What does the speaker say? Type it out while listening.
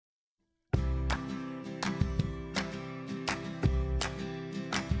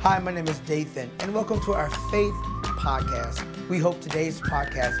Hi, my name is Dathan, and welcome to our Faith Podcast. We hope today's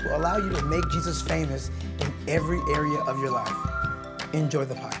podcast will allow you to make Jesus famous in every area of your life. Enjoy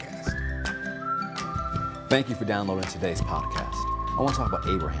the podcast. Thank you for downloading today's podcast. I want to talk about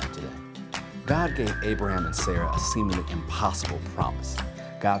Abraham today. God gave Abraham and Sarah a seemingly impossible promise.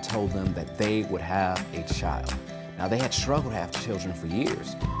 God told them that they would have a child. Now, they had struggled to have children for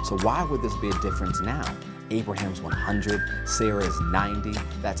years, so why would this be a difference now? Abraham's 100, Sarah is 90.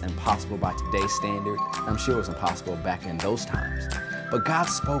 That's impossible by today's standard. I'm sure it was impossible back in those times. But God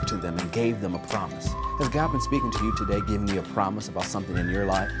spoke to them and gave them a promise. Has God been speaking to you today, giving you a promise about something in your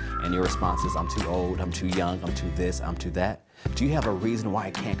life, and your response is, I'm too old, I'm too young, I'm too this, I'm too that? Do you have a reason why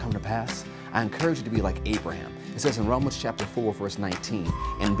it can't come to pass? I encourage you to be like Abraham. It says in Romans chapter 4, verse 19,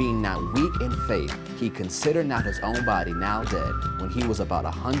 and being not weak in faith, he considered not his own body now dead, when he was about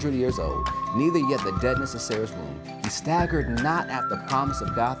 100 years old, neither yet the deadness of Sarah's womb. He staggered not at the promise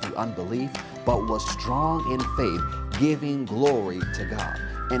of God through unbelief, but was strong in faith, giving glory to God,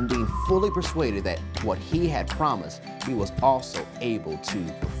 and being fully persuaded that what he had promised, he was also able to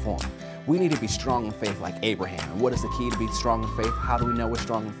perform. We need to be strong in faith like Abraham. And what is the key to be strong in faith? How do we know we're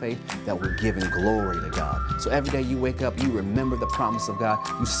strong in faith? That we're giving glory to God. So every day you wake up, you remember the promise of God.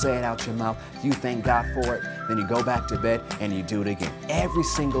 You say it out your mouth. You thank God for it. Then you go back to bed and you do it again. Every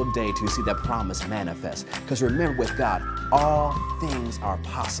single day to see that promise manifest. Because remember, with God, all things are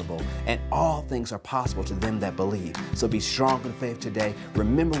possible. And all things are possible to them that believe. So be strong in faith today.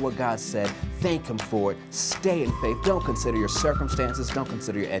 Remember what God said. Thank Him for it. Stay in faith. Don't consider your circumstances. Don't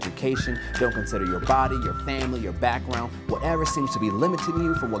consider your education. Don't consider your body, your family, your background. Whatever seems to be limiting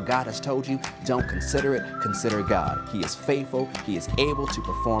you from what God has told you, don't consider it. Consider God. He is faithful. He is able to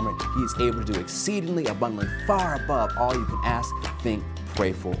perform it. He is able to do exceedingly abundantly, far above all you can ask, think,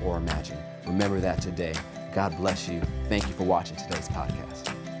 pray for, or imagine. Remember that today. God bless you. Thank you for watching today's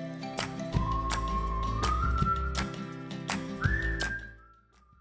podcast.